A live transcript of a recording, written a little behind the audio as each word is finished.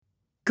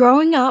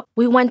Growing up,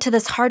 we went to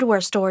this hardware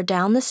store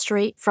down the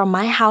street from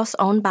my house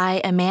owned by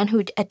a man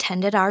who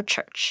attended our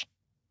church.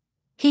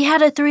 He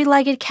had a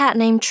three-legged cat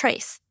named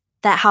Trace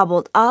that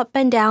hobbled up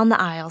and down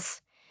the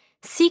aisles,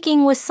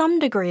 seeking with some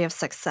degree of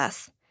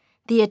success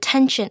the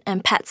attention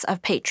and pets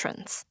of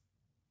patrons.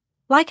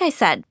 Like I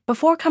said,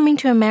 before coming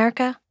to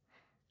America,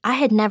 I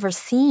had never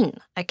seen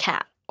a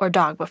cat or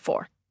dog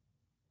before.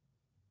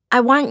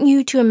 I want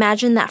you to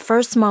imagine that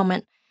first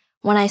moment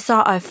when I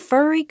saw a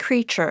furry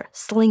creature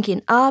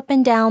slinking up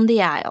and down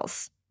the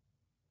aisles.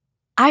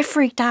 I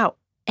freaked out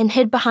and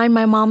hid behind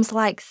my mom's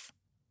legs.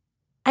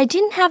 I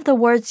didn't have the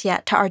words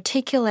yet to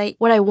articulate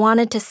what I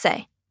wanted to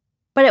say,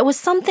 but it was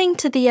something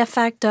to the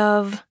effect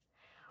of,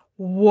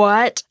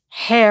 "What,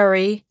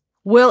 Harry,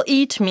 will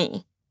eat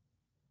me?"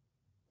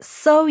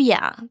 So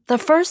yeah, the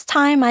first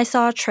time I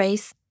saw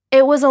Trace,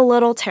 it was a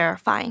little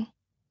terrifying.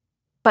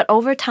 But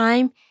over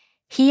time,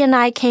 he and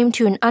I came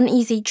to an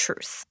uneasy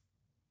truce.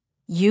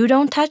 You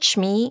don't touch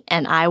me,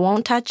 and I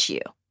won't touch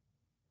you.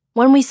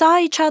 When we saw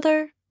each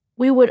other,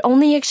 we would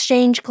only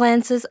exchange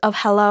glances of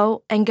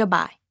hello and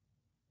goodbye.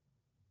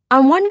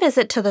 On one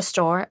visit to the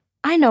store,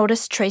 I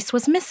noticed Trace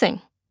was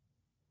missing.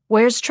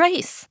 "Where's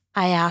Trace?"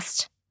 I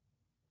asked.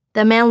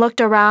 The man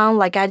looked around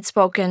like I'd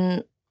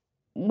spoken,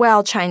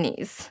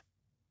 Chinese.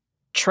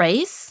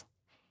 "Trace?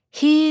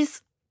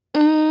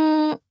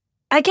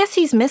 I guess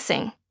he's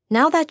missing.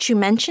 Now that you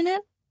mention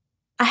it,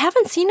 I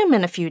haven't seen him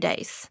in a few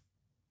days."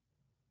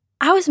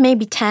 I was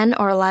maybe 10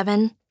 or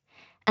 11,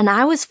 and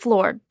I was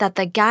floored that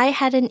the guy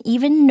hadn't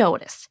even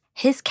noticed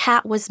his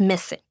cat was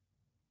missing.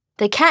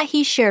 The cat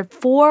he shared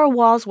 4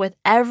 walls with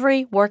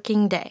every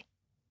working day.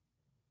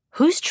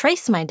 "Who's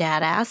Trace?" my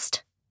dad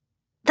asked.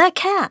 "The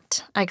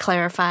cat," I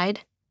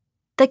clarified.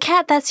 "The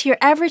cat that's here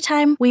every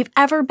time we've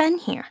ever been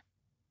here."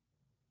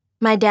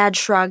 My dad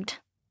shrugged.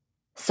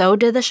 So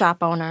did the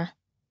shop owner.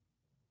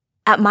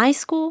 At my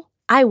school,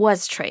 I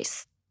was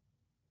Trace.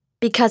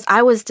 Because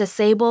I was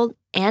disabled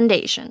and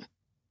Asian,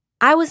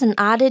 I was an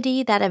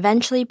oddity that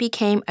eventually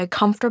became a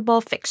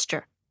comfortable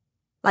fixture,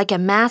 like a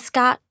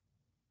mascot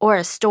or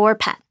a store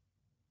pet.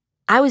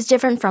 I was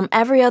different from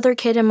every other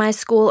kid in my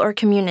school or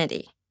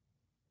community.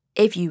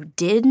 If you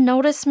did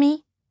notice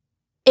me,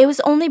 it was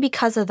only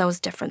because of those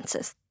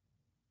differences.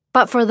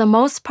 But for the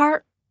most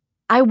part,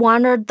 I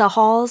wandered the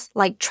halls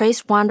like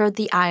Trace wandered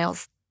the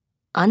aisles,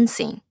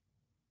 unseen.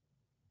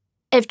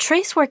 If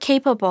Trace were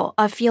capable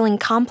of feeling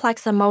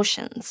complex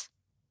emotions,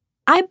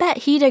 I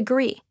bet he'd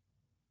agree.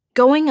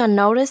 Going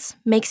unnoticed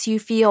makes you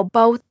feel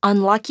both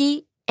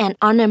unlucky and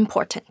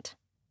unimportant.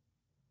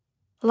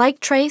 Like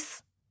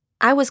Trace,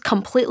 I was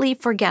completely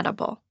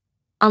forgettable,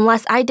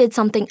 unless I did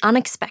something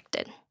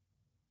unexpected,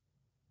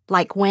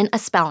 like win a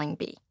spelling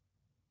bee.